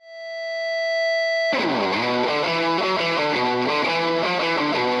Welcome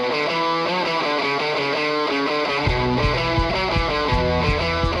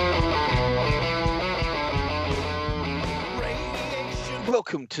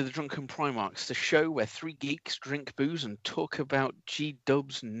to the Drunken Primarchs, the show where three geeks drink booze and talk about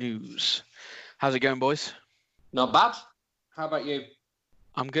G-Dubs news. How's it going, boys? Not bad. How about you?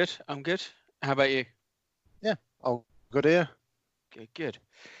 I'm good. How about you? Yeah, all good here. Good.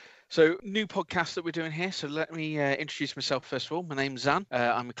 So, new podcast that we're doing here. So let me introduce myself first of all. My name's Zan.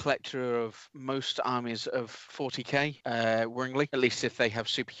 I'm a collector of most armies of 40k, Worringley, at least if they have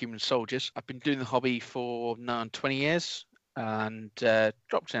superhuman soldiers. I've been doing the hobby for now 20 years. And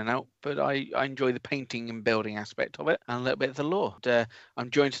dropped in and out, but I enjoy the painting and building aspect of it and a little bit of the lore. I'm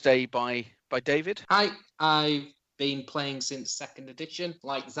joined today by David. Hi, I've been playing since 2nd edition.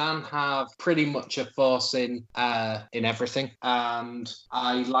 Like Zan, have pretty much a force in everything, and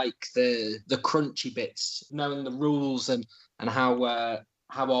I like the crunchy bits, knowing the rules and how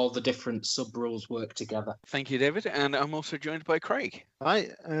all the different sub-rules work together. Thank you, David. And I'm also joined by Craig. Hi,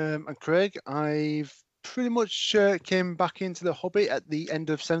 I'm Craig. I've pretty much came back into the hobby at the end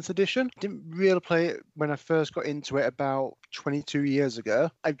of 7th edition. Didn't really play it when I first got into it about 22 years ago.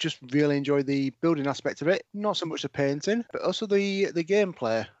 I've just really enjoyed the building aspect of it. Not so much the painting, but also the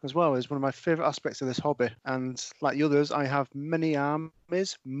gameplay as well is one of my favourite aspects of this hobby. And like the others, I have many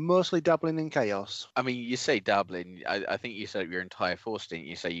armies, mostly dabbling in chaos. I mean, you say dabbling. I think you set up your entire force, didn't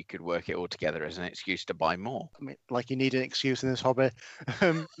you? So you could work it all together as an excuse to buy more. I mean, like you need an excuse in this hobby.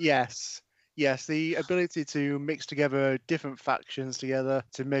 Yes. Yes, the ability to mix together different factions together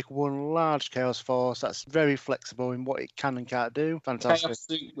to make one large chaos force that's very flexible in what it can and can't do. Fantastic. Chaos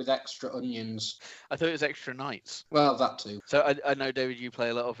soup with extra onions. I thought it was extra knights. Well, that too. So I know, David, you play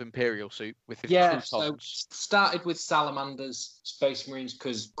a lot of Imperial soup with the so started with Salamanders, Space Marines,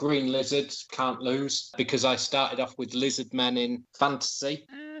 because Green Lizards can't lose, because I started off with Lizard Men in Fantasy.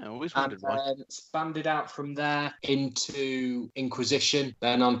 I always wondered why. And then expanded out from there into Inquisition,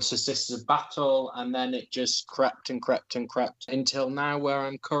 then on to Sisters of Battle, and then it just crept until now, where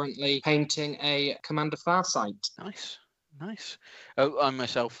I'm currently painting a Commander Farsight. Nice. Oh, I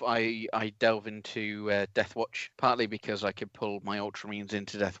myself, I delve into Deathwatch, partly because I could pull my Ultramarines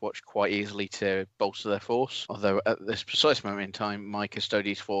into Deathwatch quite easily to bolster their force. Although at this precise moment in time, my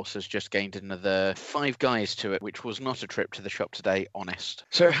Custodes force has just gained another 5 guys to it, which was not a trip to the shop today, honest.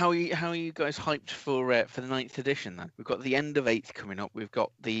 So how are you guys hyped for the 9th edition then? We've got the end of 8th coming up. We've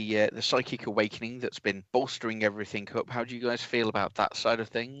got the Psychic Awakening that's been bolstering everything up. How do you guys feel about that side of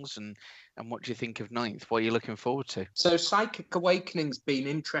things? And what do you think of 9th? What are you looking forward to? So Psychic Awakening's been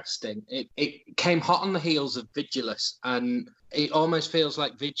interesting. It came hot on the heels of Vigilus, and it almost feels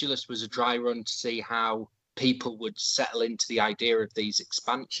like Vigilus was a dry run to see how people would settle into the idea of these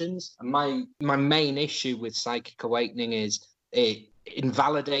expansions. And my main issue with Psychic Awakening is it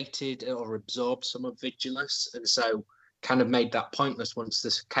invalidated or absorbed some of Vigilus, and so kind of made that pointless once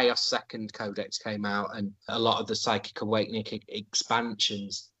this Chaos Second Codex came out and a lot of the Psychic Awakening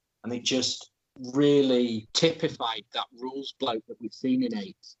expansions. And it just really typified that rules bloat that we've seen in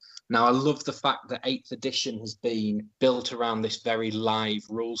 8th. Now, I love the fact that 8th edition has been built around this very live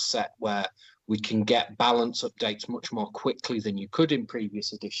rule set where we can get balance updates much more quickly than you could in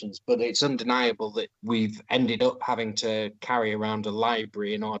previous editions. But it's undeniable that we've ended up having to carry around a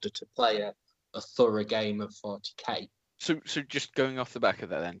library in order to play a thorough game of 40k. So just going off the back of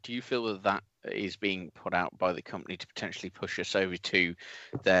that then, do you feel that is being put out by the company to potentially push us over to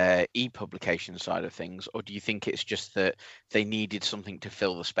their e-publication side of things, or do you think it's just that they needed something to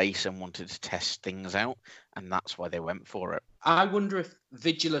fill the space and wanted to test things out, and that's why they went for it? I wonder if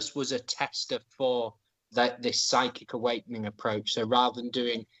Vigilus was a tester for this Psychic Awakening approach. So rather than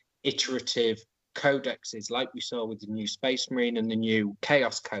doing iterative codexes like we saw with the new Space Marine and the new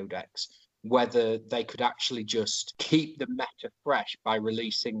Chaos Codex, whether they could actually just keep the meta fresh by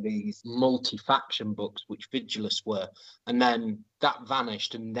releasing these multi-faction books, which Vigilus were, and then that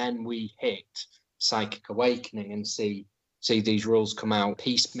vanished, and then we hit Psychic Awakening and see these rules come out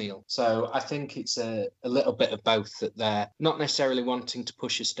piecemeal. So I think it's a little bit of both, that they're not necessarily wanting to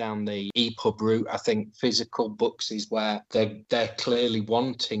push us down the EPUB route. I think physical books is where they're clearly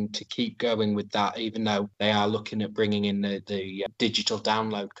wanting to keep going with that, even though they are looking at bringing in the digital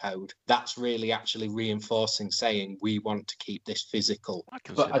download code. That's really actually reinforcing, saying we want to keep this physical.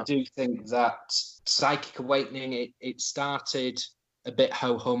 But I do think that Psychic Awakening, it started a bit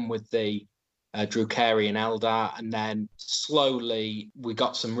ho-hum with the Drukari and Eldar, and then slowly we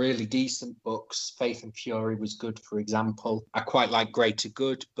got some really decent books. Faith and Fury was good, for example. I quite like Greater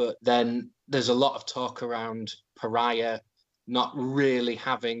Good, but then there's a lot of talk around Pariah not really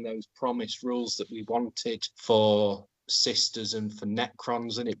having those promised rules that we wanted for Sisters and for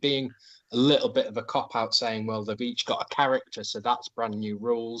Necrons, and it being a little bit of a cop-out saying, well, they've each got a character, so that's brand new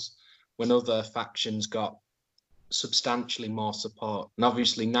rules, when other factions got substantially more support. And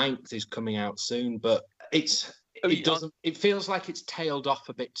obviously Ninth is coming out soon, but it feels like it's tailed off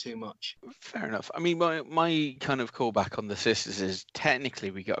a bit too much. Fair enough. I mean, my kind of callback on the Sisters is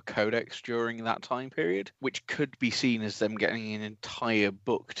technically we got a codex during that time period, which could be seen as them getting an entire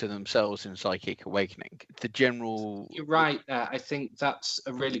book to themselves in Psychic Awakening. The general... You're right. I think that's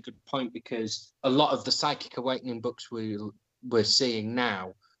a really good point, because a lot of the Psychic Awakening books we're seeing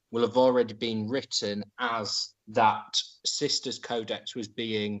now will have already been written as that Sisters Codex was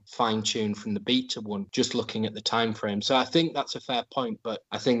being fine-tuned from the beta one, just looking at the time frame. So I think that's a fair point, but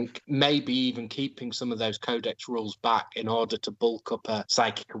I think maybe even keeping some of those Codex rules back in order to bulk up a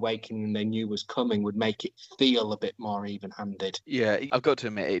Psychic Awakening they knew was coming would make it feel a bit more even-handed. Yeah, I've got to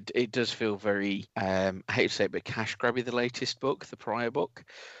admit, it does feel very, I hate to say it, but cash grabby, the latest book, the prior book.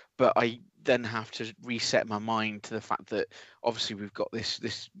 But I then have to reset my mind to the fact that obviously we've got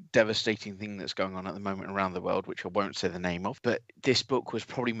this devastating thing that's going on at the moment around the world, which I won't say the name of. But this book was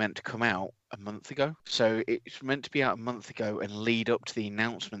probably meant to come out a month ago. So it's meant to be out a month ago and lead up to the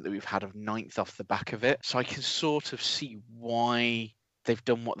announcement that we've had of Ninth off the back of it. So I can sort of see why they've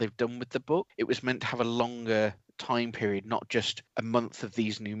done what they've done with the book. It was meant to have a longer time period, not just a month of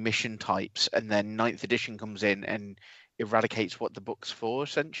these new mission types, and then Ninth edition comes in and eradicates what the book's for,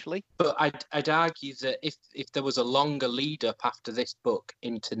 essentially. But I'd argue that if there was a longer lead up after this book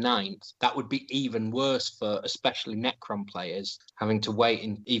into Ninth, that would be even worse for especially Necron players, having to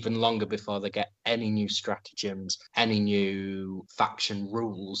wait even longer before they get any new stratagems, any new faction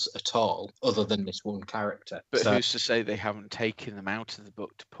rules at all, other than this one character. But who's to say they haven't taken them out of the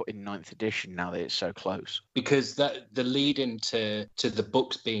book to put in Ninth edition now that it's so close? Because the lead into the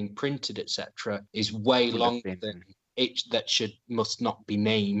books being printed, etc., is way longer than it must not be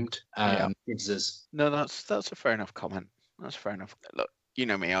named. Gives us. No, that's a fair enough comment. That's fair enough. Look, you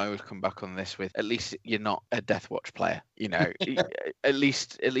know me, I always come back on this with, at least you're not a Deathwatch player. You know, at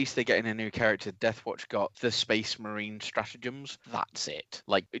least they're getting a new character. Deathwatch got the Space Marine stratagems. That's it.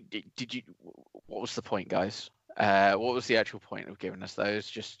 Like, what was the point, guys? What was the actual point of giving us those?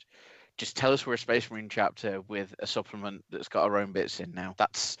 Just tell us we're a Space Marine chapter with a supplement that's got our own bits in now.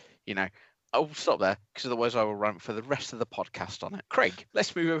 That's, you know, I'll stop there because otherwise I will rant for the rest of the podcast on it. Craig,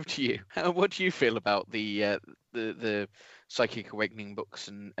 let's move over to you. What do you feel about the Psychic Awakening books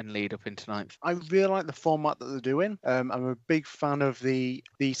and lead up into Ninth? I really like the format that they're doing. I'm a big fan of the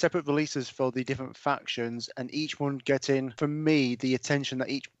separate releases for the different factions, and each one getting, for me, the attention that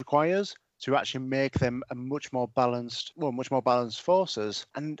each requires to actually make them a much more balanced forces.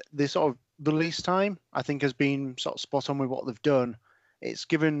 And the sort of release time, I think, has been sort of spot on with what they've done. It's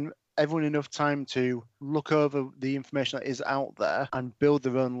given everyone enough time to look over the information that is out there and build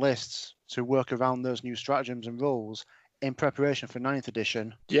their own lists to work around those new stratagems and rules in preparation for 9th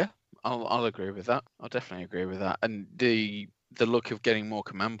edition. Yeah, I'll agree with that. I'll definitely agree with that. And the look of getting more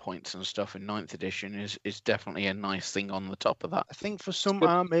command points and stuff in 9th edition is definitely a nice thing on the top of that. I think for some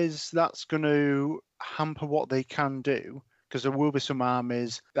armies that's going to hamper what they can do, because there will be some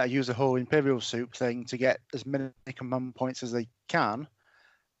armies that use the whole Imperial Soup thing to get as many command points as they can.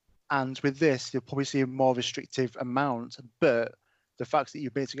 And with this, you'll probably see a more restrictive amount, but the fact that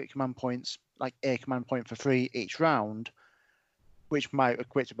you basically get command points, like a command point for free each round, which might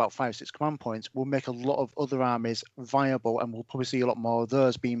equate to about 5-6 command points, will make a lot of other armies viable, and we'll probably see a lot more of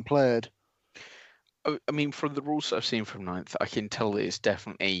those being played. I mean, from the rules that I've seen from 9th, I can tell that it's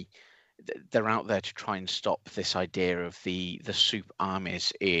definitely, they're out there to try and stop this idea of the soup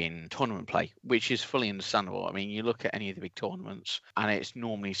armies in tournament play, which is fully understandable. I mean, you look at any of the big tournaments and it's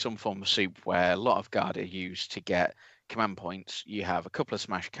normally some form of soup where a lot of guard are used to get command points. You have a couple of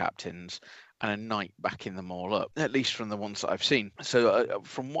smash captains and a knight backing them all up, at least from the ones that I've seen. So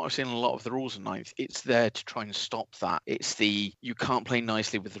from what I've seen in a lot of the rules of 9th, it's there to try and stop that. It's you can't play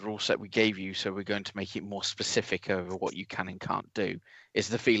nicely with the rule set we gave you, so we're going to make it more specific over what you can and can't do, is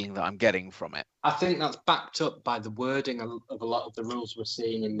the feeling that I'm getting from it. I think that's backed up by the wording of a lot of the rules we're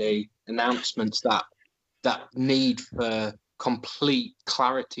seeing in the announcements, that need for complete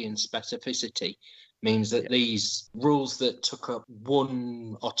clarity and specificity means that these rules that took up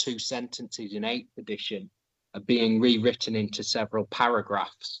 1 or 2 sentences in 8th edition are being rewritten into several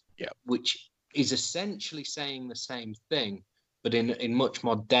paragraphs, which is essentially saying the same thing, but in much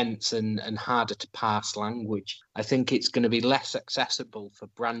more dense and harder to parse language. I think it's going to be less accessible for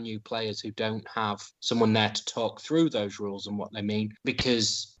brand new players who don't have someone there to talk through those rules and what they mean,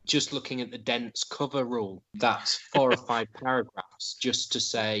 because just looking at the dense cover rule, that's 4 or 5 paragraphs just to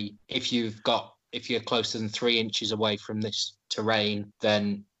say if you're closer than 3 inches away from this terrain,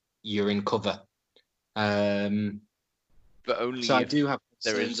 then you're in cover. But only So I if do have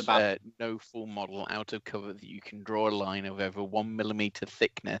there concerns is about no full model out of cover that you can draw a line of over 1 millimeter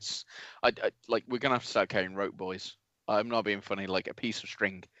thickness. I like we're gonna have to start carrying rope, boys. I'm not being funny. Like a piece of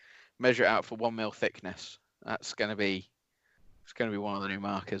string, measure it out for 1 mil thickness. It's gonna be one of the new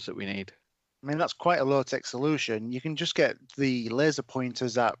markers that we need. I mean, that's quite a low-tech solution. You can just get the laser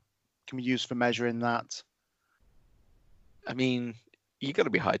pointers that can be used for measuring that. I mean, you got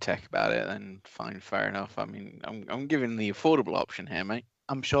to be high tech about it, then fine, fair enough. I mean, I'm giving the affordable option here, mate.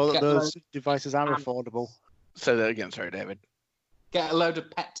 I'm sure that Get those those devices are affordable. Say that again, sorry, David. get a load of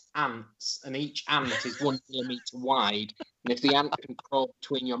pet ants, and each ant is 1 millimeter wide. And if the ant can crawl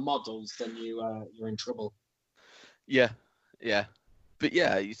between your models, then you're in trouble. Yeah. But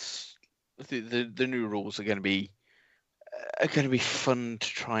yeah, it's the new rules are going to be fun to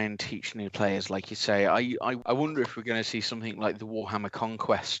try and teach new players, like you say. I wonder if we're going to see something like the Warhammer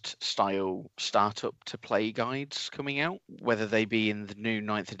Conquest style startup to play guides coming out, whether they be in the new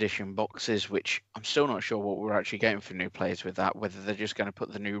 9th edition boxes, which I'm still not sure what we're actually getting for new players with that, whether they're just going to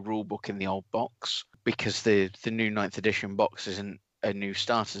put the new rule book in the old box, because the new 9th edition box isn't a new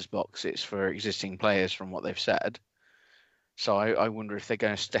starters box, it's for existing players from what they've said. So I wonder if they're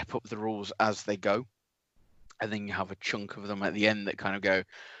going to step up the rules as they go. And then you have a chunk of them at the end that kind of go,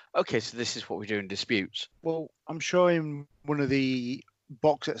 okay, so this is what we do in disputes. Well, I'm sure in one of the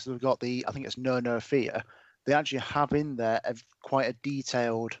box sets that we've got, I think it's No Fear, they actually have in there quite a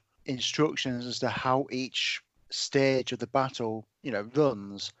detailed instructions as to how each stage of the battle,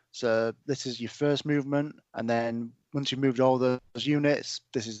 runs. So this is your first movement, and then once you've moved all those units,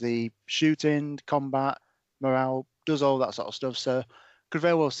 this is the shooting, combat, morale, does all that sort of stuff. So could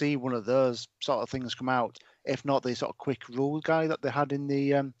very well see one of those sort of things come out, if not the sort of quick rule guide that they had in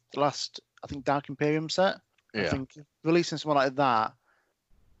the last, I think, Dark Imperium set. Yeah. I think releasing something like that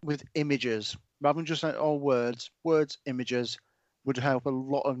with images, rather than just all words, images, would help a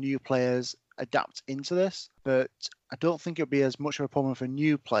lot of new players adapt into this. But I don't think it'll be as much of a problem for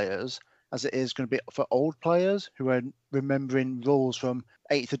new players as it is going to be for old players who are remembering rules from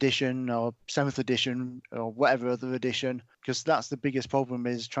 8th edition or 7th edition or whatever other edition, because that's the biggest problem,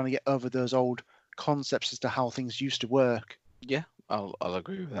 is trying to get over those old concepts as to how things used to work. Yeah, I'll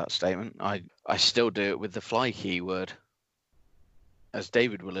agree with that statement. I still do it with the fly keyword, as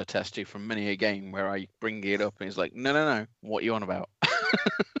David will attest to from many a game where I bring it up and he's like, no, what are you on about?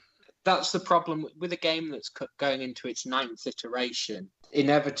 That's the problem with a game that's going into its 9th iteration.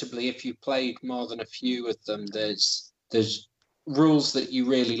 Inevitably, if you played more than a few of them, there's rules that you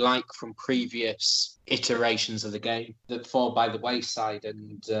really like from previous iterations of the game that fall by the wayside,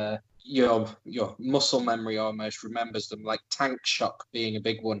 and your muscle memory almost remembers them, like tank shock being a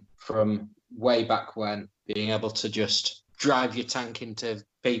big one from way back when. Being able to just drive your tank into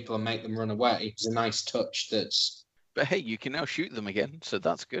people and make them run away is a nice touch. But hey, you can now shoot them again, so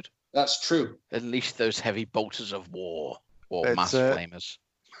that's good. That's true. Unleash those heavy bolters of war, or mass flamers.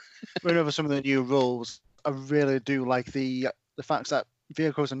 Going over some of the new rules, I really do like the fact that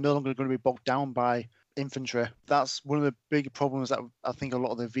vehicles are no longer going to be bogged down by infantry. That's one of the big problems that I think a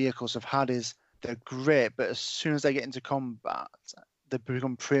lot of the vehicles have had, is they're great, but as soon as they get into combat, they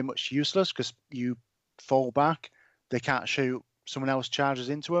become pretty much useless because you fall back, they can't shoot, someone else charges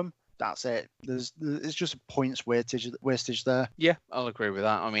into them. That's it. It's just a points wastage there. Yeah, I'll agree with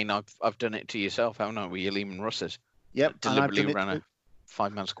that. I mean, I've done it to yourself, haven't I, with your Lehman Russes? Yep. Deliberately ran a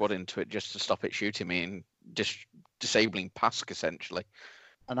 5-man squad into it just to stop it shooting me and just disabling Pask, essentially.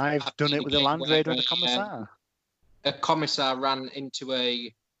 And I've done it with a Land Raider and a Commissar. A Commissar ran into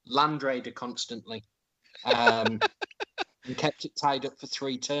a Land Raider constantly and kept it tied up for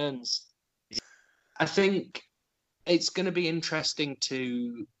 3 turns. I think it's going to be interesting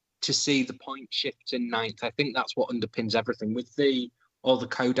to see the point shift in 9th. I think that's what underpins everything. With all the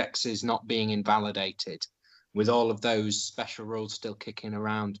codexes not being invalidated, with all of those special rules still kicking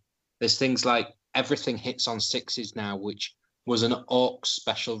around, there's things like everything hits on 6s now, which was an Orcs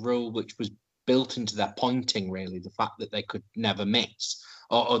special rule, which was built into their pointing, really. The fact that they could never miss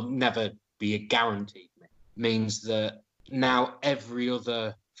or never be a guaranteed miss means that now every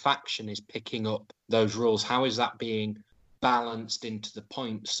other faction is picking up those rules. How is that being balanced into the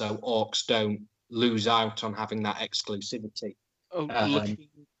points so Orcs don't lose out on having that exclusivity?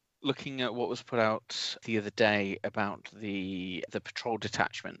 looking at what was put out the other day about the patrol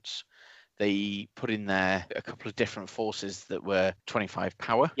detachments, they put in there a couple of different forces that were 25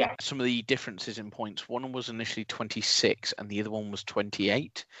 power. Yeah. Some of the differences in points, one was initially 26 and the other one was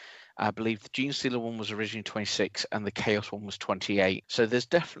 28. I believe the Genestealer one was originally 26 and the Chaos one was 28. So there's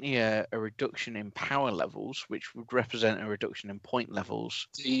definitely a reduction in power levels, which would represent a reduction in point levels.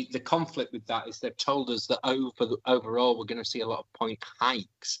 The conflict with that is they've told us that overall we're going to see a lot of point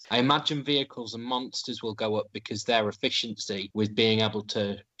hikes. I imagine vehicles and monsters will go up because their efficiency with being able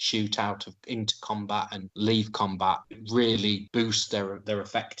to shoot out into combat and leave combat really boosts their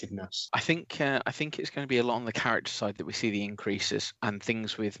effectiveness. I think it's going to be a lot on the character side that we see the increases, and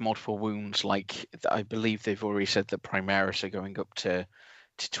things with multiple wounds, like I believe they've already said that Primaris are going up to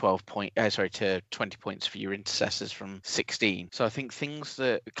 20 points for your intercessors from 16. So I think things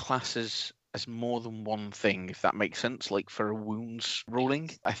that classes as more than one thing, if that makes sense, like for a wounds ruling,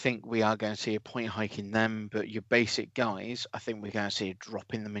 I think we are going to see a point hike in them. But your basic guys, I think we're going to see a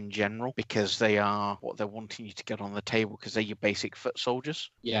drop in them in general, because they are what they're wanting you to get on the table, because they're your basic foot soldiers.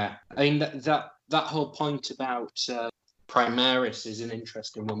 Yeah, I mean that whole point about Primaris is an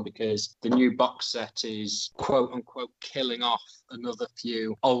interesting one, because the new box set is quote unquote killing off another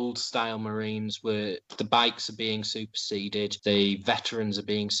few old style Marines, where the bikes are being superseded, the veterans are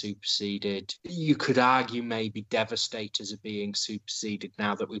being superseded. You could argue maybe Devastators are being superseded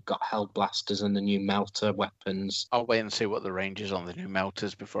now that we've got Hellblasters and the new Melter weapons. I'll wait and see what the range is on the new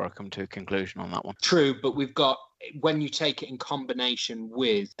Melters before I come to a conclusion on that one. True, but we've got, when you take it in combination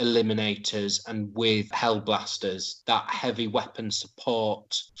with Eliminators and with Hellblasters, that heavy weapon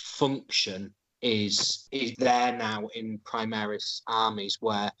support function is there now in Primaris armies,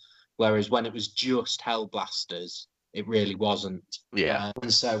 whereas when it was just Hellblasters, it really wasn't. Yeah.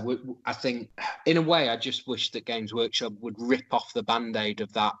 And so I think, in a way, I just wish that Games Workshop would rip off the Band-Aid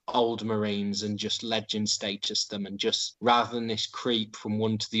of that old Marines and just legend status them, and just, rather than this creep from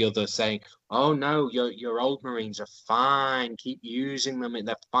one to the other saying, oh no, your old Marines are fine, keep using them,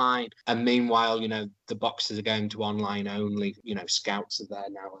 they're fine. And meanwhile, the boxes are going to online only, scouts are there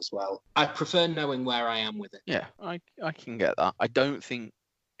now as well. I prefer knowing where I am with it. Yeah, I can get that. I don't think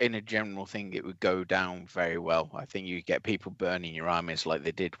in a general thing it would go down very well. I think you get people burning your armies like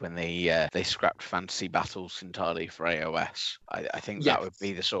they did when they scrapped Fantasy Battles entirely for AOS. I think that would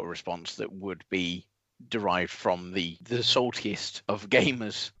be the sort of response that would be derived from the saltiest of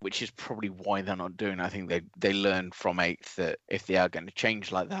gamers, which is probably why they're not doing it. I think they learned from 8th that if they are going to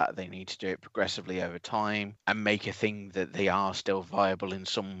change like that, they need to do it progressively over time and make a thing that they are still viable in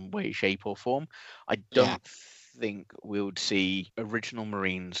some way, shape or form. I don't think we would see original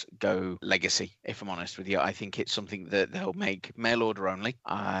Marines go legacy, if I'm honest with you. I think it's something that they'll make mail order only,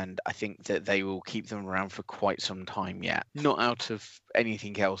 and I think that they will keep them around for quite some time yet. Not out of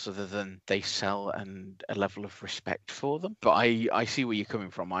anything else other than they sell and a level of respect for them. But I see where you're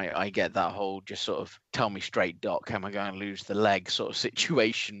coming from. I get that whole just sort of tell me straight, Doc, am I going to lose the leg sort of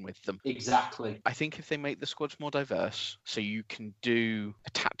situation with them. Exactly. I think if they make the squads more diverse, so you can do a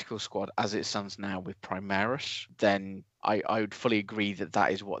tactical squad as it stands now with Primaris, then I would fully agree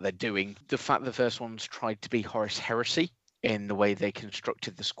that is what they're doing. The fact the first ones tried to be Horus Heresy in the way they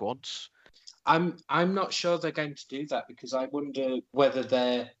constructed the squads, I'm not sure they're going to do that, because I wonder whether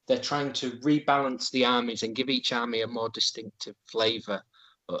they're trying to rebalance the armies and give each army a more distinctive flavour,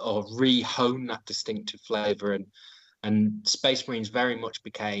 or re-hone that distinctive flavour. And Space Marines very much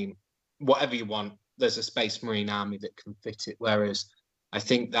became whatever you want. There's a Space Marine army that can fit it. Whereas I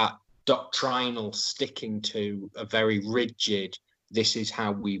think that doctrinal sticking to a very rigid, this is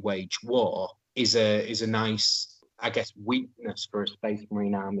how we wage war, is a nice, I guess, weakness for a Space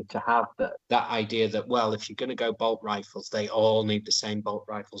Marine army to have. That idea that, well, if you're going to go bolt rifles, they all need the same bolt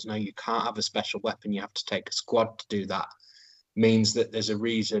rifles. No, you can't have a special weapon. You have to take a squad to do that. Means that there's a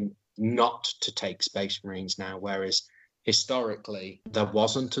reason not to take Space Marines now, whereas historically there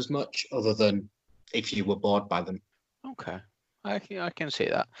wasn't as much, other than if you were bored by them. Okay. I can see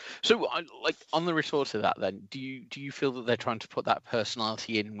that. So, like, on the retort to that, then, do you feel that they're trying to put that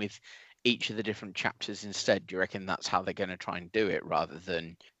personality in with each of the different chapters instead? Do you reckon that's how they're going to try and do it, rather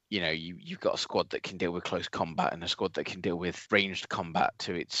than, you've got a squad that can deal with close combat and a squad that can deal with ranged combat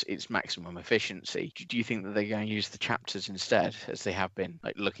to its maximum efficiency? Do you think that they're going to use the chapters instead, as they have been,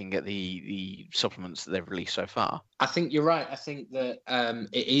 like looking at the supplements that they've released so far? I think you're right. I think that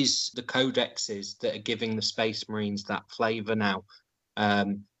it is the codexes that are giving the Space Marines that flavour now,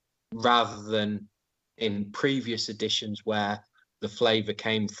 rather than in previous editions where the flavour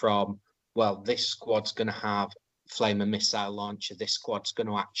came from, well, this squad's going to have Flamer missile launcher, this squad's going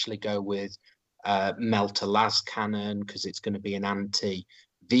to actually go with Melter las cannon because it's going to be an anti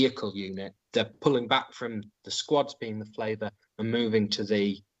vehicle unit. They're pulling back from the squads being the flavour and moving to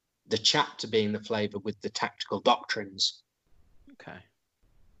the chapter being the flavour with the tactical doctrines. Okay.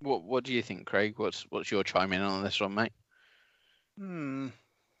 What do you think, Craig? What's your chime in on this one, mate?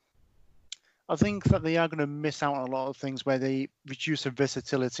 I think that they are going to miss out on a lot of things where they reduce the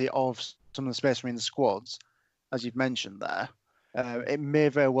versatility of some of the Space Marine squads, as you've mentioned there. It may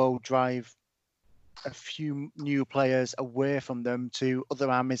very well drive a few new players away from them to other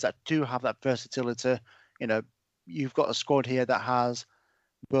armies that do have that versatility. You know, you've got a squad here that has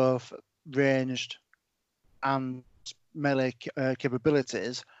both ranged and melee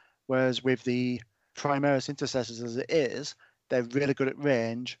capabilities, whereas with the Primaris Intercessors as it is, they're really good at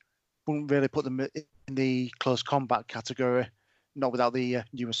range. Wouldn't really put them in the close combat category, not without the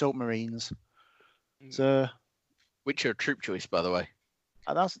new Assault Marines. So, which are a troop choice, by the way.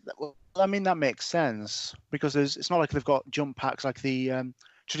 That makes sense because it's not like they've got jump packs like the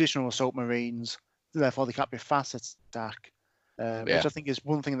traditional Assault Marines. Therefore, they can't be fast attack, which I think is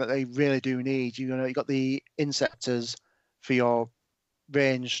one thing that they really do need. You got the Inceptors for your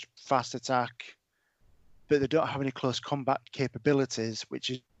ranged fast attack, but they don't have any close combat capabilities, which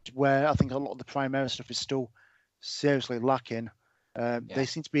is where I think a lot of the Primaris stuff is still seriously lacking. They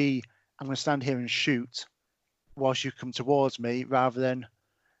seem to be, I'm going to stand here and shoot whilst you come towards me, rather than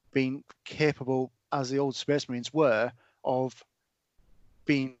being capable, as the old Space Marines were, of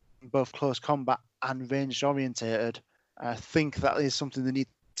being both close combat and ranged orientated. I think that is something they need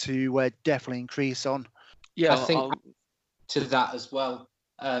to definitely increase on. Yeah, I think to that as well,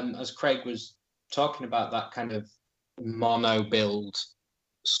 as Craig was talking about that kind of mono build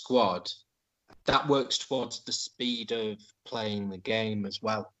squad, that works towards the speed of playing the game as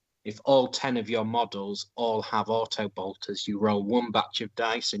well. If all 10 of your models all have auto bolters, you roll one batch of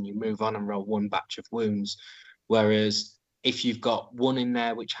dice and you move on and roll one batch of wounds. Whereas if you've got one in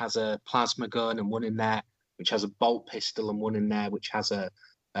there which has a plasma gun and one in there which has a bolt pistol and one in there which has a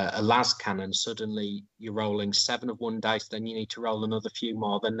las cannon, suddenly you're rolling 7 of one dice, then you need to roll another few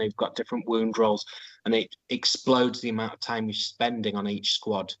more, then they've got different wound rolls, and it explodes the amount of time you're spending on each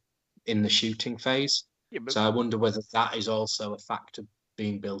squad in the shooting phase. So I wonder whether that is also a factor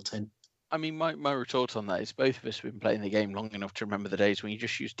being built in. I mean, my retort on that is both of us have been playing the game long enough to remember the days when you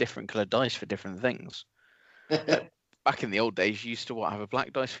just use different coloured dice for different things. Back in the old days, you used to have a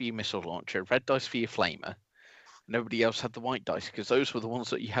black dice for your missile launcher, a red dice for your flamer. Nobody else had the white dice because those were the ones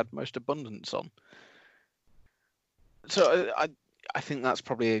that you had most abundance on. So I think that's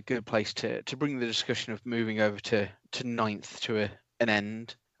probably a good place to bring the discussion of moving over to 9th to an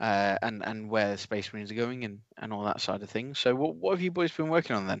end. And where the Space Marines are going and all that side of things. So what have you boys been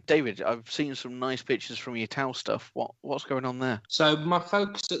working on then? David, I've seen some nice pictures from your Tau stuff. What's going on there? So my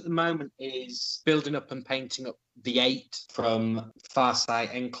focus at the moment is building up and painting up the 8 from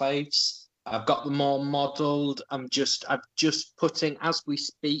Farsight Enclaves. I've got them all modelled. I've just putting, as we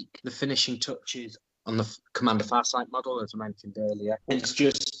speak, the finishing touches on the Commander Farsight model, as I mentioned earlier. It's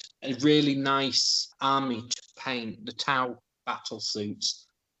just a really nice army to paint. The Tau battle suits,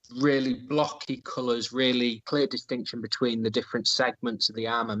 really blocky colours, really clear distinction between the different segments of the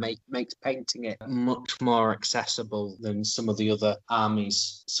armour makes painting it much more accessible than some of the other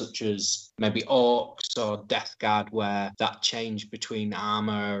armies, such as maybe Orcs or Death Guard, where that change between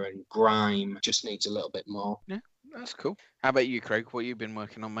armour and grime just needs a little bit more. Yeah, that's cool. How about you, Craig? What have you been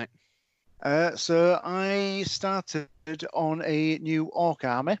working on, mate? So I started on a new Orc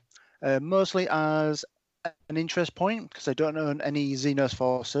army, mostly as an interest point because I don't own any Xenos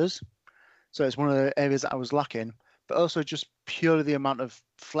forces, so it's one of the areas that I was lacking, but also just purely the amount of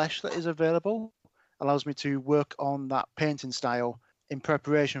flesh that is available allows me to work on that painting style in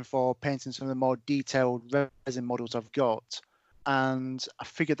preparation for painting some of the more detailed resin models I've got. And I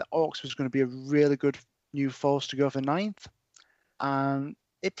figured that Orcs was going to be a really good new force to go for 9th, and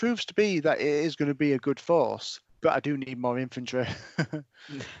it proves to be that it is going to be a good force, but I do need more infantry.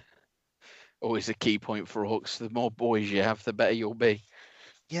 Always a key point for Orcs. The more boys you have, the better you'll be.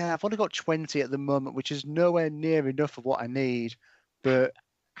 Yeah, I've only got 20 at the moment, which is nowhere near enough of what I need. But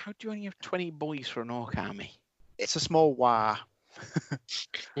how do you only have 20 boys for an Orc army? It's a small war.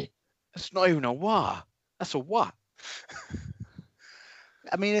 That's not even a war. That's a what?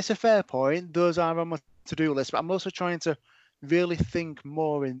 I mean, it's a fair point. Those are on my to-do list, but I'm also trying to really think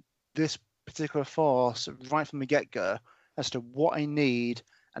more in this particular force right from the get-go as to what I need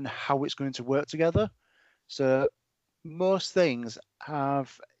and how it's going to work together. So most things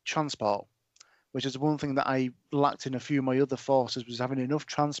have transport, which is one thing that I lacked in a few of my other forces, was having enough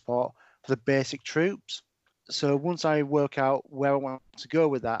transport for the basic troops. So once I work out where I want to go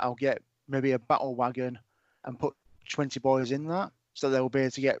with that, I'll get maybe a battle wagon and put 20 boys in that. so they'll be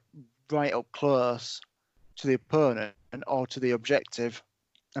able to get right up close to the opponent or to the objective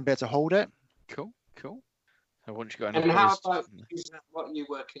and be able to hold it. Cool. So once you got And enough how ways about what are you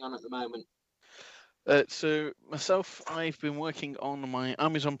working on at the moment? So myself, I've been working on my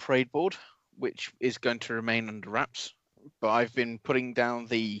Amazon Parade board, which is going to remain under wraps. But I've been putting down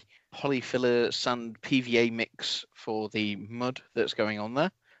the polyfiller sand PVA mix for the mud that's going on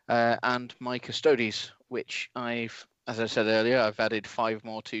there, and my Custodes, which as I said earlier, I've added 5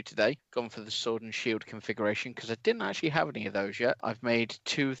 more to today. Gone for the sword and shield configuration because I didn't actually have any of those yet. I've made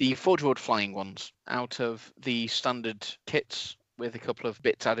 2 of the Forge World flying ones out of the standard kits, with a couple of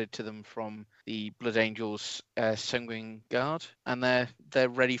bits added to them from the Blood Angels Sanguine Guard, and they're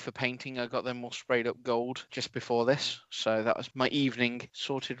ready for painting. I got them all sprayed up gold just before this, so that was my evening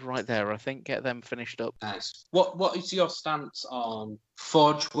sorted right there. I think get them finished up. Nice. What is your stance on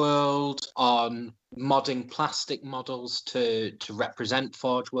Forge World, on modding plastic models to represent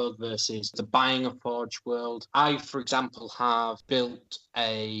Forge World versus the buying of Forge World? I, for example, have built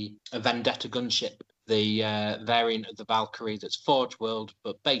a Vendetta gunship, the variant of the Valkyrie that's Forge World,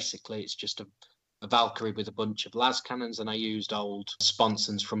 but basically it's just a Valkyrie with a bunch of las cannons, and I used old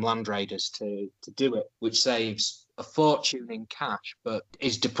sponsons from Land Raiders to do it, which saves a fortune in cash, but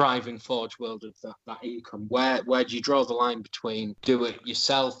is depriving Forge World of that income. Where do you draw the line between do it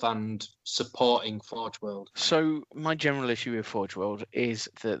yourself and supporting Forge World? So my general issue with Forge World is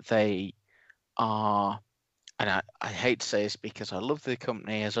that they are, and I hate to say this because I love the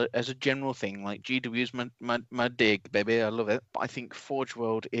company as a general thing. Like GW's my dig, baby. I love it. But I think Forge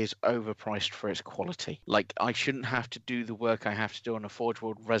World is overpriced for its quality. Like, I shouldn't have to do the work I have to do on a Forge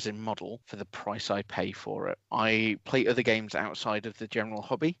World resin model for the price I pay for it. I play other games outside of the general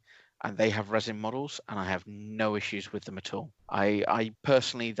hobby, and they have resin models, and I have no issues with them at all. I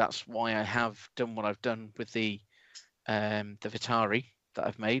personally, that's why I have done what I've done with the Vitari that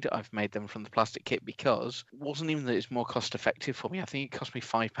I've made them from the plastic kit, because it wasn't even that it's more cost effective for me. I think it cost me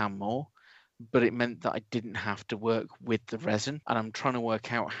 £5 more, but it meant that I didn't have to work with the resin. And I'm trying to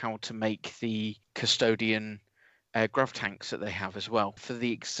work out how to make the Custodian grav tanks that they have as well, for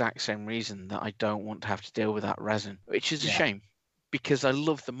the exact same reason that I don't want to have to deal with that resin, which is a shame. Because I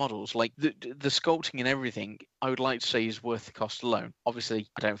love the models, like the sculpting and everything, I would like to say is worth the cost alone. Obviously,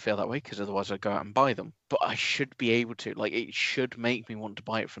 I don't feel that way because otherwise I'd go out and buy them. But I should be able to, like, it should make me want to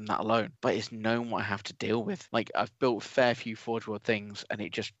buy it from that alone. But it's knowing what I have to deal with. Like, I've built a fair few Forge World things, and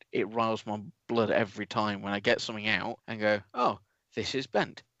it riles my blood every time when I get something out and go, oh, this is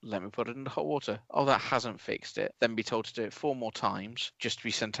bent. Let me put it into hot water. Oh, that hasn't fixed it. Then be told to do it 4 more times just to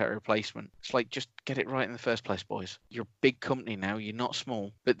be sent out a replacement. It's like, just get it right in the first place, boys. You're a big company now. You're not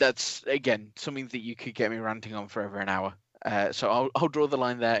small. But that's, again, something that you could get me ranting on for over an hour. So I'll draw the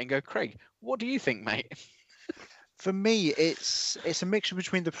line there and go, Craig, what do you think, mate? For me, it's a mixture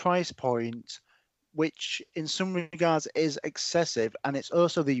between the price point, which in some regards is excessive, and it's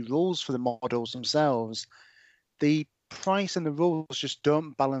also the rules for the models themselves. The price and the rules just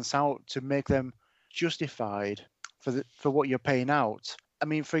don't balance out to make them justified for what you're paying out. I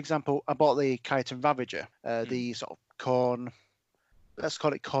mean, for example, I bought the Chiton Ravager, the sort of Khorne, let's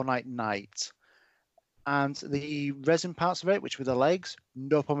call it Khornite Knight, and the resin parts of it, which were the legs,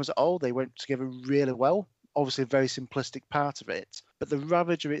 no problems at all. They went together really well. Obviously, a very simplistic part of it, but the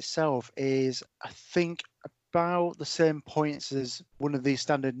Ravager itself is, I think, about the same points as one of these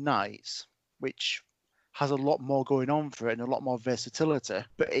standard knights, which has a lot more going on for it and a lot more versatility,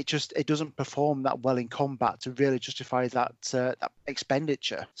 but it doesn't perform that well in combat to really justify that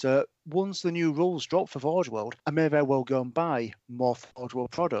expenditure. So once the new rules drop for Forge World, I may very well go and buy more Forge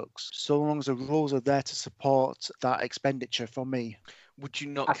World products, so long as the rules are there to support that expenditure for me. Would you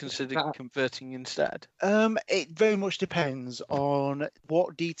not consider converting instead? It very much depends on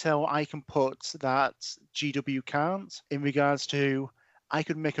what detail I can put that GW can't, in regards to I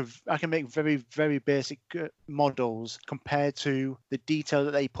can make very, very basic models compared to the detail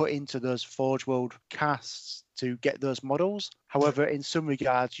that they put into those Forge World casts to get those models. However, in some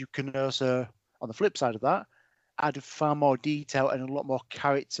regards, you can also, on the flip side of that, add far more detail and a lot more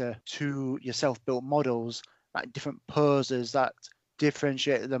character to your self-built models, like different poses that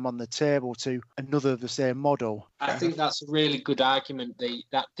differentiate them on the table to another of the same model. I think that's a really good argument,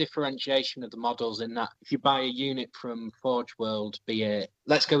 that differentiation of the models, in that if you buy a unit from Forge World, be it,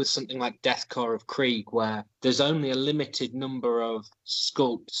 let's go with something like Deathcore of Krieg, where there's only a limited number of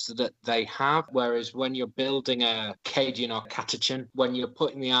sculpts that they have, whereas when you're building a Cadian or Catachan, when you're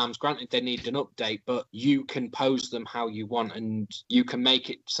putting the arms, granted they need an update, but you can pose them how you want and you can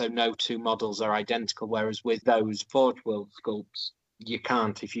make it so no 2 models are identical, whereas with those Forge World sculpts, you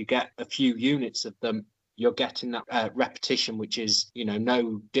can't. If you get a few units of them, you're getting that repetition, which is,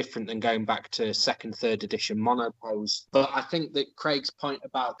 no different than going back to second, third edition monopose. But I think that Craig's point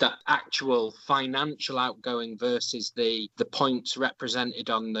about that actual financial outgoing versus the points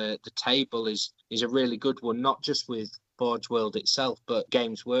represented on the table is a really good one, not just with Forge World itself, but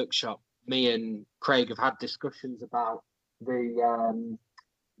Games Workshop. Me and Craig have had discussions about the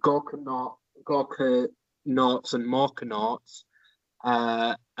Gorkanauts and Morkanauts,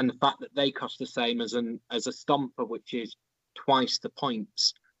 and the fact that they cost the same as a Stomper, which is twice the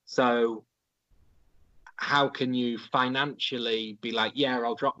points. So how can you financially be like, yeah,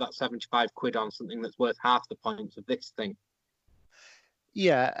 I'll drop that 75 quid on something that's worth half the points of this thing?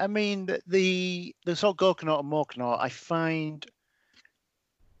 Yeah, I mean, the sort of Gorkanaut and Morkanaut, I find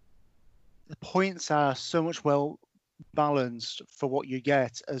the points are so much well balanced for what you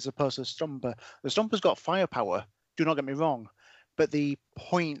get as opposed to Stomper. The Stomper's got firepower, do not get me wrong, but the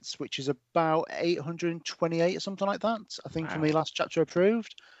points, which is about 828 or something like that, I think from the last chapter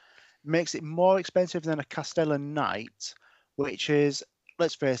approved, makes it more expensive than a Castellan Knight, which is,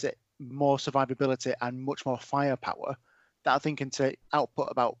 let's face it, more survivability and much more firepower. That I think can output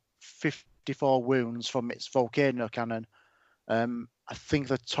about 54 wounds from its Volcano Cannon. I think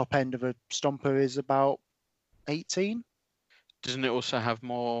the top end of a Stomper is about 18. Doesn't it also have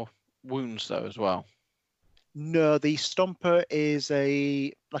more wounds though as well? No, the Stomper is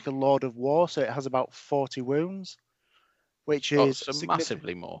like a Lord of War, so it has about 40 wounds, which is so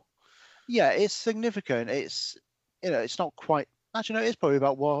massively more. Yeah, it's significant. It's it's not quite. Actually, no, it's probably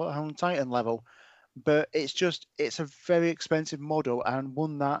about Warhound Titan level, but it's a very expensive model and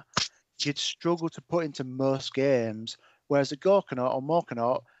one that you'd struggle to put into most games. Whereas a Gorkanaut or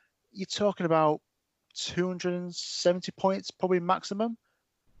Morkanaut, you're talking about 270 points probably maximum,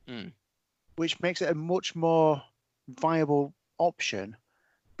 which makes it a much more viable option.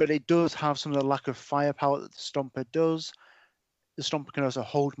 But it does have some of the lack of firepower that the Stomper does. The Stomper can also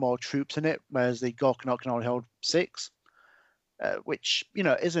hold more troops in it, whereas the Gorkanaut can only hold 6, which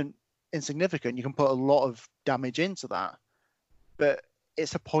isn't insignificant. You can put a lot of damage into that, but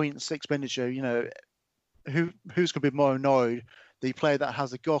it's a points expenditure. Who's going to be more annoyed? The player that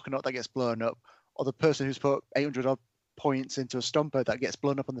has a Gorkanaut that gets blown up, or the person who's put 800 odd points into a Stomper that gets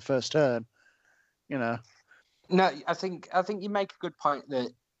blown up on the first turn? No, I think you make a good point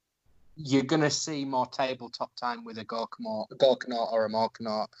that you're going to see more tabletop time with a Gorkanaut or a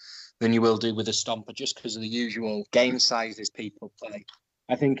Morkanaut than you will do with a Stomper, just because of the usual game sizes people play.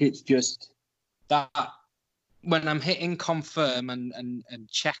 I think it's just that when I'm hitting confirm and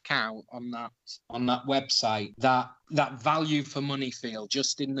check out on that website, that value for money feel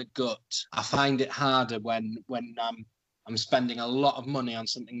just in the gut, I find it harder when I'm spending a lot of money on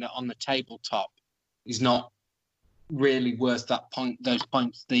something that on the tabletop is not really worth those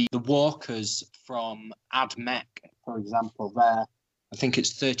points. The walkers from AdMech, for example, I think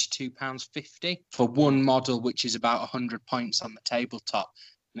it's £32.50 for one model, which is about 100 points on the tabletop.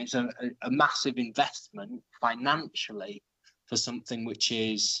 And it's a massive investment financially for something which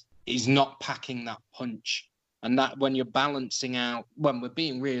is not packing that punch. And that when you're balancing out, when we're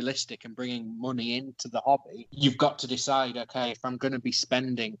being realistic and bringing money into the hobby, you've got to decide, okay, if I'm going to be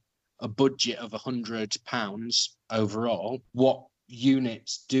spending a budget of £100 overall, what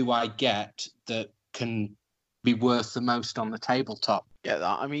units do I get that can be worth the most on the tabletop? Yeah,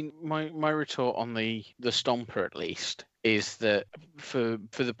 that. I mean, my retort on the Stomper at least is that for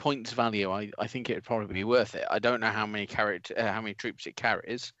the points value, I think it would probably be worth it. I don't know how many troops it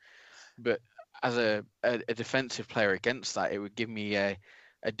carries, but as a defensive player against that, it would give me a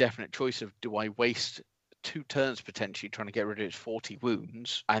definite choice of, do I waste 2 turns potentially trying to get rid of its 40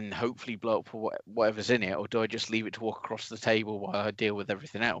 wounds and hopefully blow up whatever's in it, or do I just leave it to walk across the table while I deal with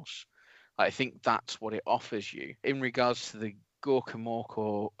everything else? I think that's what it offers you. In regards to the Gorka Mork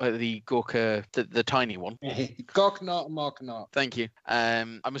or the Gorka, the tiny one. Gorkanaut and Morkanaut. Thank you.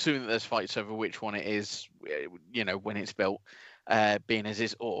 I'm assuming that there's fights over which one it is, when it's built, being as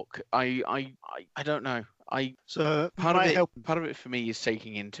is Orc. I don't know. Part of it for me is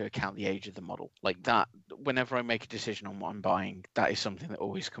taking into account the age of the model. Like that, whenever I make a decision on what I'm buying, that is something that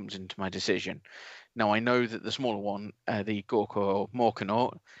always comes into my decision. Now I know that the smaller one, the Gorka or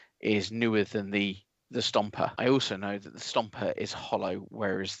Morkanaut, is newer than the Stomper. I also know that the Stomper is hollow,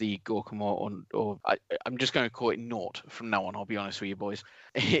 whereas the Gorkamort, I'm just going to call it Naught from now on, I'll be honest with you boys,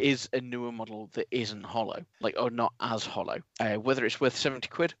 it is a newer model that isn't hollow, or not as hollow. Whether it's worth 70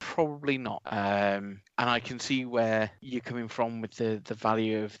 quid, probably not. And I can see where you're coming from with the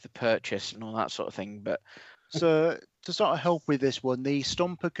value of the purchase and all that sort of thing. But so to sort of help with this one, the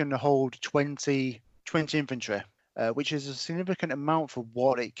Stomper can hold 20 infantry. Which is a significant amount for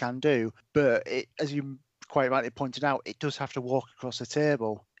what it can do. But as you quite rightly pointed out, it does have to walk across the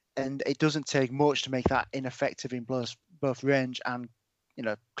table, and it doesn't take much to make that ineffective in both range and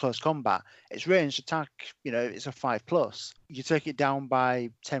close combat. Its ranged attack, it's a 5+. You take it down by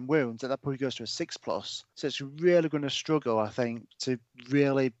 10 wounds, and that probably goes to a 6+. So it's really going to struggle, I think, to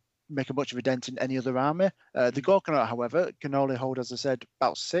really make a much of a dent in any other army. The Gorkanaut, however, can only hold, as I said,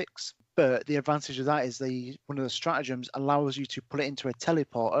 about 6. But the advantage of that is one of the stratagems allows you to put it into a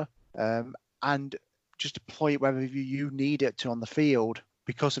teleporter and just deploy it wherever you need it to on the field.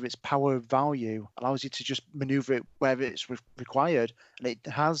 Because of its power value, allows you to just maneuver it wherever it's required, and it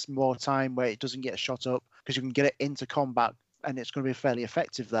has more time where it doesn't get shot up because you can get it into combat, and it's going to be fairly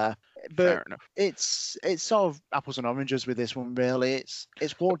effective there. But Fair enough. it's sort of apples and oranges with this one, really. It's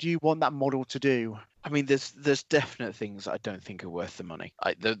what do you want that model to do? I mean, there's definite things I don't think are worth the money.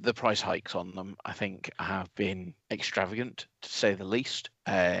 The price hikes on them, I think, have been extravagant, to say the least.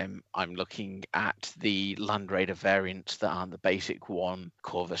 I'm looking at the Land Raider variants that aren't the basic one,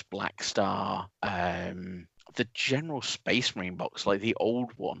 Corvus Black Star, the general Space Marine box, like the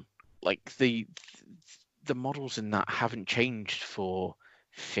old one. Like the models in that haven't changed for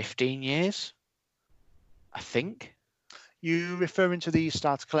 15 years, I think. You referring to the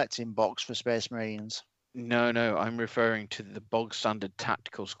starter collecting box for Space Marines? No, I'm referring to the bog standard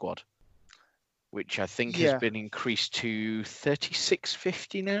tactical squad, which I think has been increased to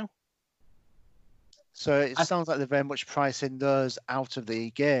 36.50 now. So it sounds like they're very much pricing those out of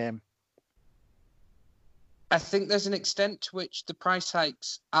the game. I think there's an extent to which the price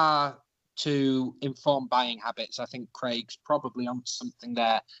hikes are to inform buying habits. I think Craig's probably onto something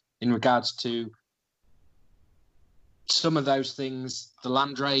there in regards to some of those things. The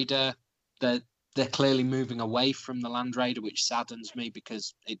Land Raider, they're clearly moving away from the Land Raider, which saddens me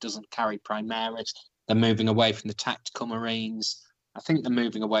because it doesn't carry Primaris. They're moving away from the Tactical Marines. I think they're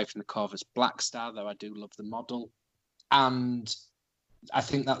moving away from the Corvus Black Star, though I do love the model. And I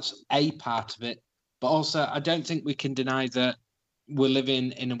think that's a part of it. But also, I don't think we can deny that we're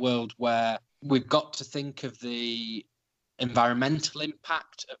living in a world where we've got to think of the environmental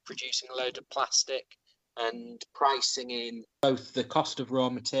impact of producing a load of plastic and pricing in both the cost of raw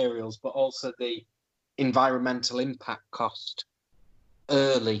materials, but also the environmental impact cost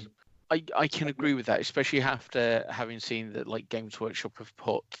early. I can agree with that, especially after having seen that like Games Workshop have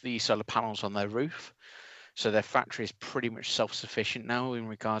put the solar panels on their roof. So their factory is pretty much self-sufficient now in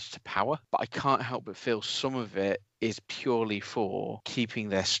regards to power. But I can't help but feel some of it is purely for keeping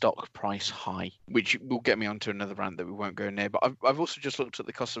their stock price high, which will get me onto another rant that we won't go near. But I've also just looked at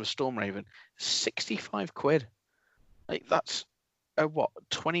the cost of a Storm Raven, 65 quid. Like that's a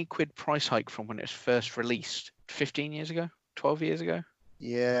 20 quid price hike from when it was first released 15 years ago, 12 years ago.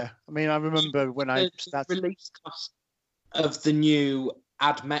 Yeah, I mean, I remember when I started... The release cost of the new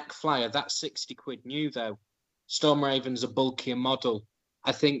AdMech Flyer, that's 60 quid new, though. Storm Raven's a bulkier model.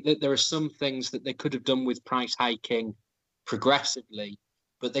 I think that there are some things that they could have done with price hiking progressively,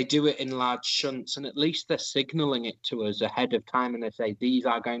 but they do it in large shunts, and at least they're signalling it to us ahead of time, and they say, these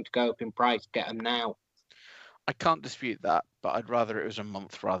are going to go up in price, get them now. I can't dispute that, but I'd rather it was a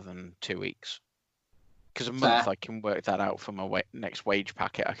month rather than 2 weeks. Because a month, I can work that out for my next wage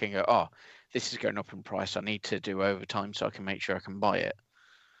packet. I can go, oh, this is going up in price. I need to do overtime so I can make sure I can buy it.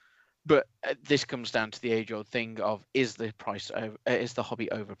 But this comes down to the age-old thing of, is the hobby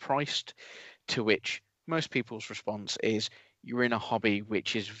overpriced? To which most people's response is, you're in a hobby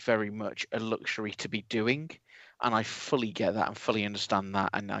which is very much a luxury to be doing. And I fully get that and fully understand that.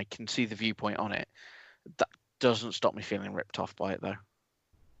 And I can see the viewpoint on it. That doesn't stop me feeling ripped off by it, though.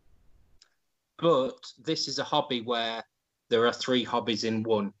 But this is a hobby where there are 3 hobbies in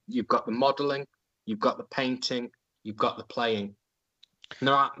one. You've got the modelling, you've got the painting, you've got the playing. And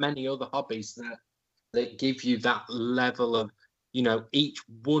there aren't many other hobbies that give you that level of, each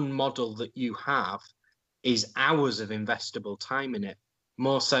one model that you have is hours of investable time in it,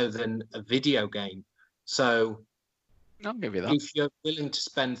 more so than a video game. So I'll give you that. If you're willing to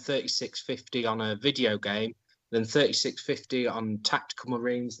spend $36.50 on a video game, then $36.50 on Tactical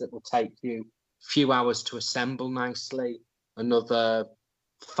Marines that will take you a few hours to assemble nicely, another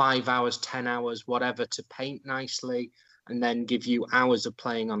 5 hours, 10 hours, whatever, to paint nicely, and then give you hours of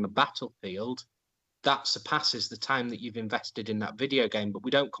playing on the battlefield, that surpasses the time that you've invested in that video game. But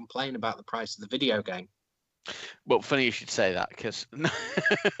we don't complain about the price of the video game. Well, funny you should say that, because...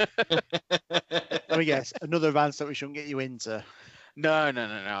 Let me guess, another rant that we shouldn't get you into. No.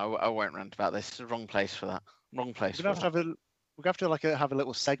 I won't rant about this. It's the wrong place for that. Wrong place. We're gonna have to have a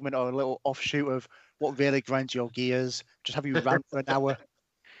little segment or a little offshoot of what really grinds your gears. Just have you rant for an hour.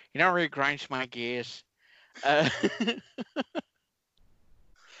 You know, really grinds my gears.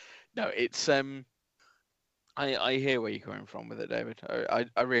 No, it's I hear where you're coming from with it, David.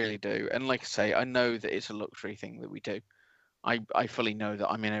 I really do. And like I say, I know that it's a luxury thing that we do. I fully know that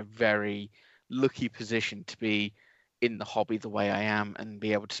I'm in a very lucky position to be in the hobby the way I am and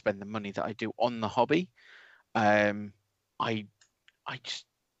be able to spend the money that I do on the hobby. I I just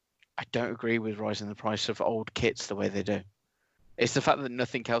I don't agree with rising the price of old kits the way they do. It's the fact that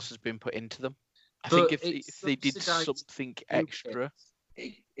nothing else has been put into them. I think if they did something extra,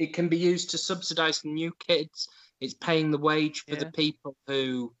 it can be used to subsidise new kids. It's paying the wage for the people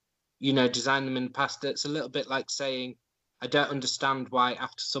who, designed them in the past. It's a little bit like saying, I don't understand why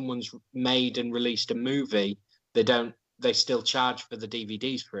after someone's made and released a movie, they still charge for the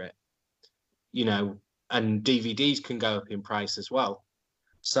DVDs for it. And DVDs can go up in price as well.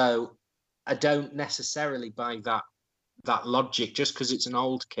 So I don't necessarily buy that logic. Just because it's an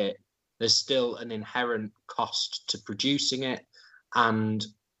old kit, there's still an inherent cost to producing it, and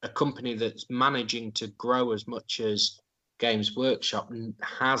a company that's managing to grow as much as Games Workshop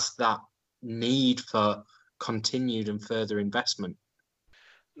has that need for continued and further investment.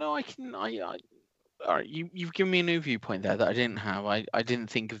 No, all right, you've given me a new viewpoint there that I didn't have. I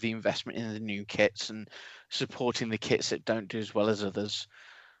didn't think of the investment in the new kits and supporting the kits that don't do as well as others.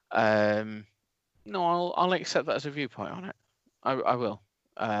 No, I'll accept that as a viewpoint on it. I will.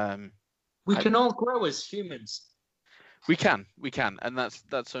 We can all grow as humans. We can, and that's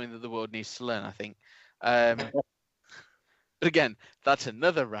something that the world needs to learn, I think. But again, that's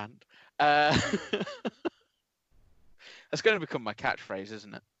another rant. That's going to become my catchphrase,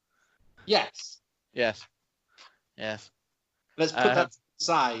 isn't it? Yes. Yes. Let's put that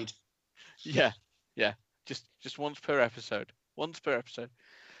aside. Yeah. Just once per episode.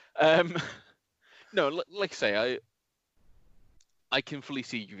 No, like I say, I can fully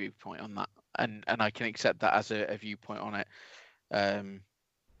see your viewpoint on that, and I can accept that as a viewpoint on it.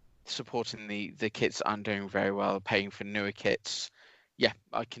 Supporting the kits that aren't doing very well, paying for newer kits. Yeah,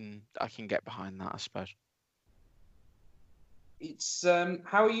 I can get behind that, I suppose. It's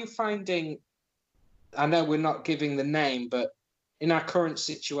how are you finding? I know we're not giving the name, but in our current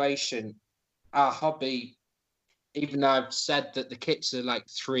situation, our hobby, even though I've said that the kits are like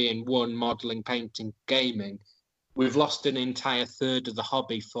 3-in-1, modelling, painting, gaming, we've lost an entire third of the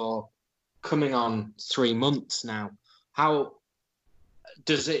hobby for coming on 3 months now. How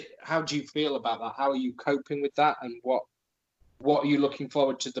do you feel about that? How are you coping with that? And what are you looking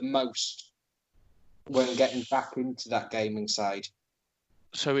forward to the most when getting back into that gaming side?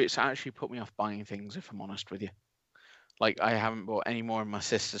 So it's actually put me off buying things, if I'm honest with you. Like, I haven't bought any more of my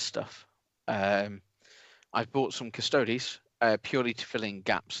sister's stuff. I've bought some Custodes purely to fill in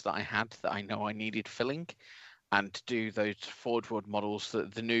gaps that I had that I know I needed filling, and to do those Forge World models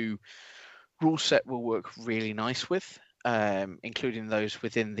that the new rule set will work really nice with, including those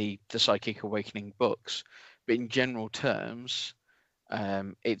within the Psychic Awakening books. But in general terms,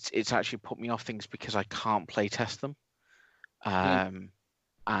 it's actually put me off things because I can't play test them.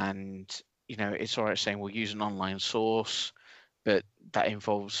 And it's all right saying we'll use an online source, but that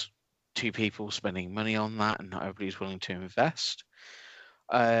involves 2 people spending money on that, and not everybody's willing to invest.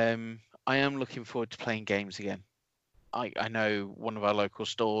 I am looking forward to playing games again. I know one of our local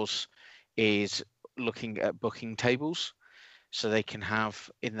stores is looking at booking tables, so they can have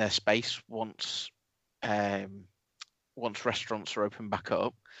in their space once restaurants are open back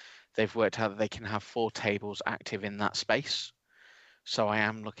up. They've worked out that they can have 4 tables active in that space. So I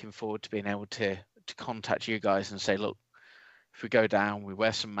am looking forward to being able to contact you guys and say, look, if we go down, we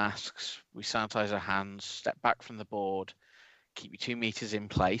wear some masks, we sanitize our hands, step back from the board, keep you 2 meters in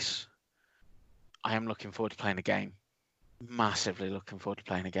place. I am looking forward to playing a game. Massively looking forward to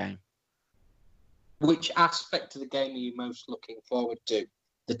playing a game. Which aspect of the game are you most looking forward to?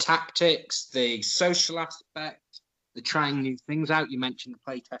 The tactics, the social aspect, the trying new things out? You mentioned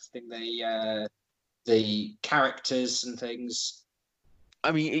playtesting the characters and things.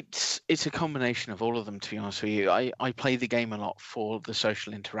 I mean, it's a combination of all of them, to be honest with you. I play the game a lot for the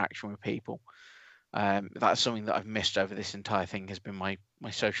social interaction with people. That's something that I've missed over this entire thing, has been my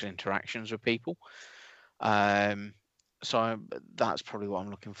social interactions with people. So that's probably what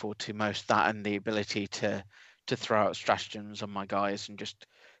I'm looking forward to most. That and the ability to throw out stratagems on my guys and just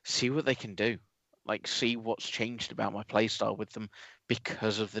see what they can do. Like, see what's changed about my playstyle with them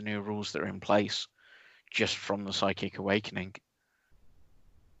because of the new rules that are in place, just from the Psychic Awakening.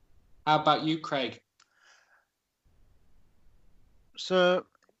 How about you, Craig? So,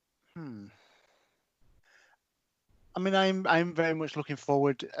 I mean, I'm very much looking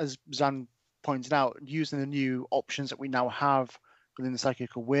forward, as Zan pointed out, using the new options that we now have within the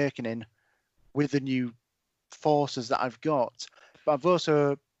Psychic Awakening with the new forces that I've got. But I've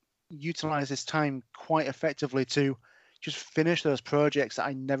also utilize this time quite effectively to just finish those projects that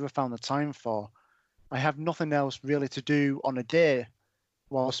I never found the time for. I have nothing else really to do on a day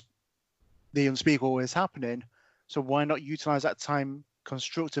whilst the Unspeakable is happening. So why not utilize that time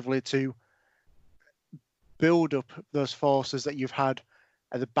constructively to build up those forces that you've had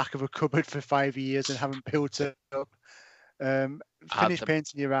at the back of a cupboard for 5 years and haven't built it up? Finish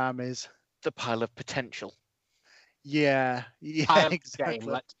painting your armies. The pile of potential. Yeah, exactly. Game,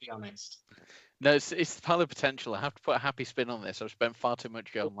 let's be honest. No, it's the pile of potential. I have to put a happy spin on this. I've spent far too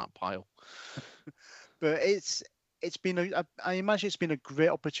much on that pile. But it's been I imagine it's been a great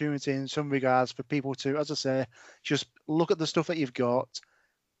opportunity in some regards for people to, as I say, just look at the stuff that you've got,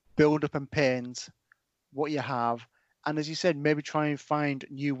 build up and paint what you have, and as you said, maybe try and find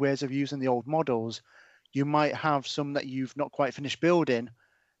new ways of using the old models. You might have some that you've not quite finished building.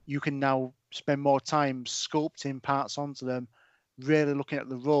 You can now spend more time sculpting parts onto them, really looking at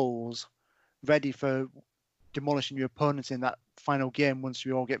the roles, ready for demolishing your opponents in that final game once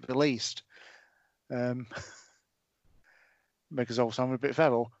you all get released. Make us all sound a bit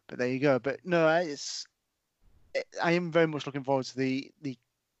feral, but there you go. But no, I am very much looking forward to the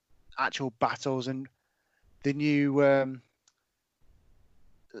actual battles and the new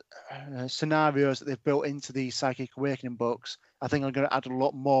scenarios that they've built into the Psychic Awakening books. I think I'm going to add a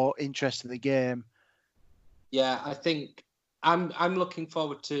lot more interest to the game. Yeah, I think I'm looking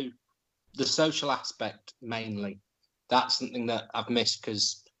forward to the social aspect mainly. That's something that I've missed,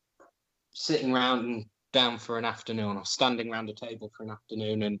 because sitting around and down for an afternoon or standing around a table for an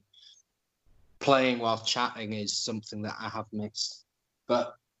afternoon and playing while chatting is something that I have missed.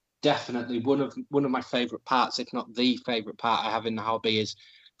 But definitely one of my favorite parts, if not the favorite part I have in the hobby, is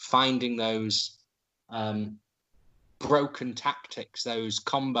finding those broken tactics, those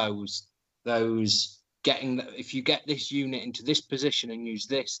combos, those getting, if you get this unit into this position and use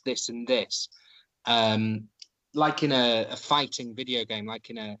this, and this, like in a fighting video game, like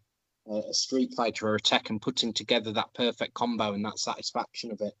in a Street Fighter or a Tekken, putting together that perfect combo and that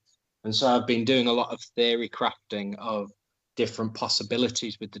satisfaction of it. And so I've been doing a lot of theory crafting of different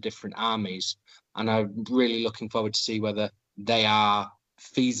possibilities with the different armies, and I'm really looking forward to see whether they are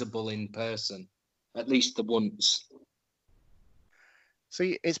feasible in person, at least the once.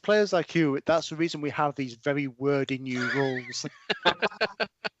 See, it's players like you, that's the reason we have these very wordy new rules.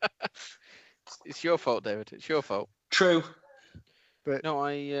 It's your fault, David. It's your fault. True. But no,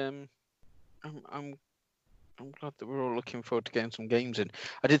 I'm glad that we're all looking forward to getting some games in.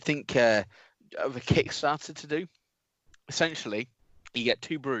 I did think of a Kickstarter to do. Essentially, you get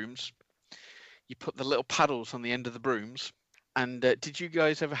 2 brooms, you put the little paddles on the end of the brooms, and did you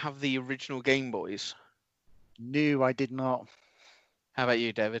guys ever have the original Game Boys? No, I did not. How about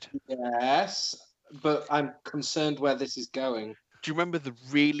you, David? Yes, but I'm concerned where this is going. Do you remember the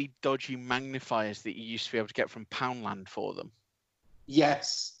really dodgy magnifiers that you used to be able to get from Poundland for them?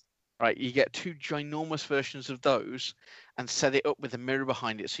 Yes. Right, you get 2 ginormous versions of those and set it up with a mirror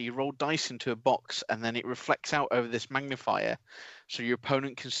behind it. So you roll dice into a box and then it reflects out over this magnifier so your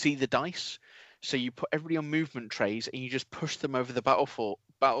opponent can see the dice. So you put everybody on movement trays and you just push them over the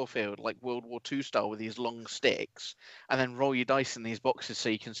battlefield like World War II style with these long sticks, and then roll your dice in these boxes so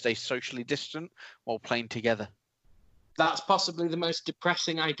you can stay socially distant while playing together. That's possibly the most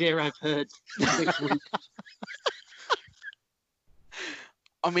depressing idea I've heard this week.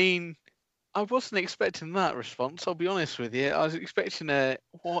 I mean, I wasn't expecting that response, I'll be honest with you. I was expecting a,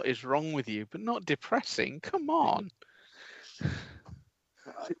 what is wrong with you, but not depressing. Come on.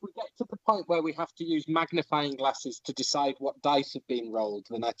 If we get to the point where we have to use magnifying glasses to decide what dice have been rolled,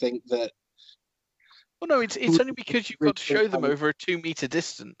 then I think that... Well, no, it's only because you've got to show them over a 2-meter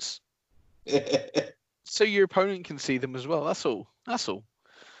distance. So your opponent can see them as well. That's all.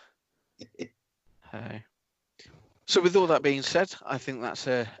 So with all that being said, I think that's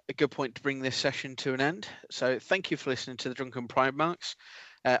a good point to bring this session to an end. So thank you for listening to the Drunken Primarchs.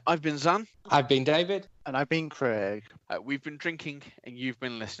 I've been Zan. I've been David. And I've been Craig. We've been drinking and you've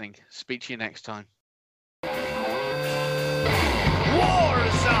been listening. Speak to you next time. War is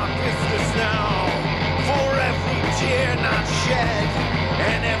our business now. For every tear not shed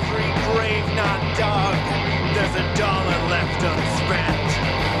and every grave not dug, there's $1 left unspent.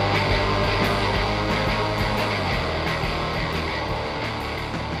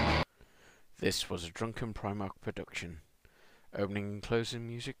 This was a Drunken Primarch production. Opening and closing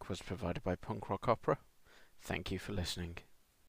music was provided by Punk Rock Opera. Thank you for listening.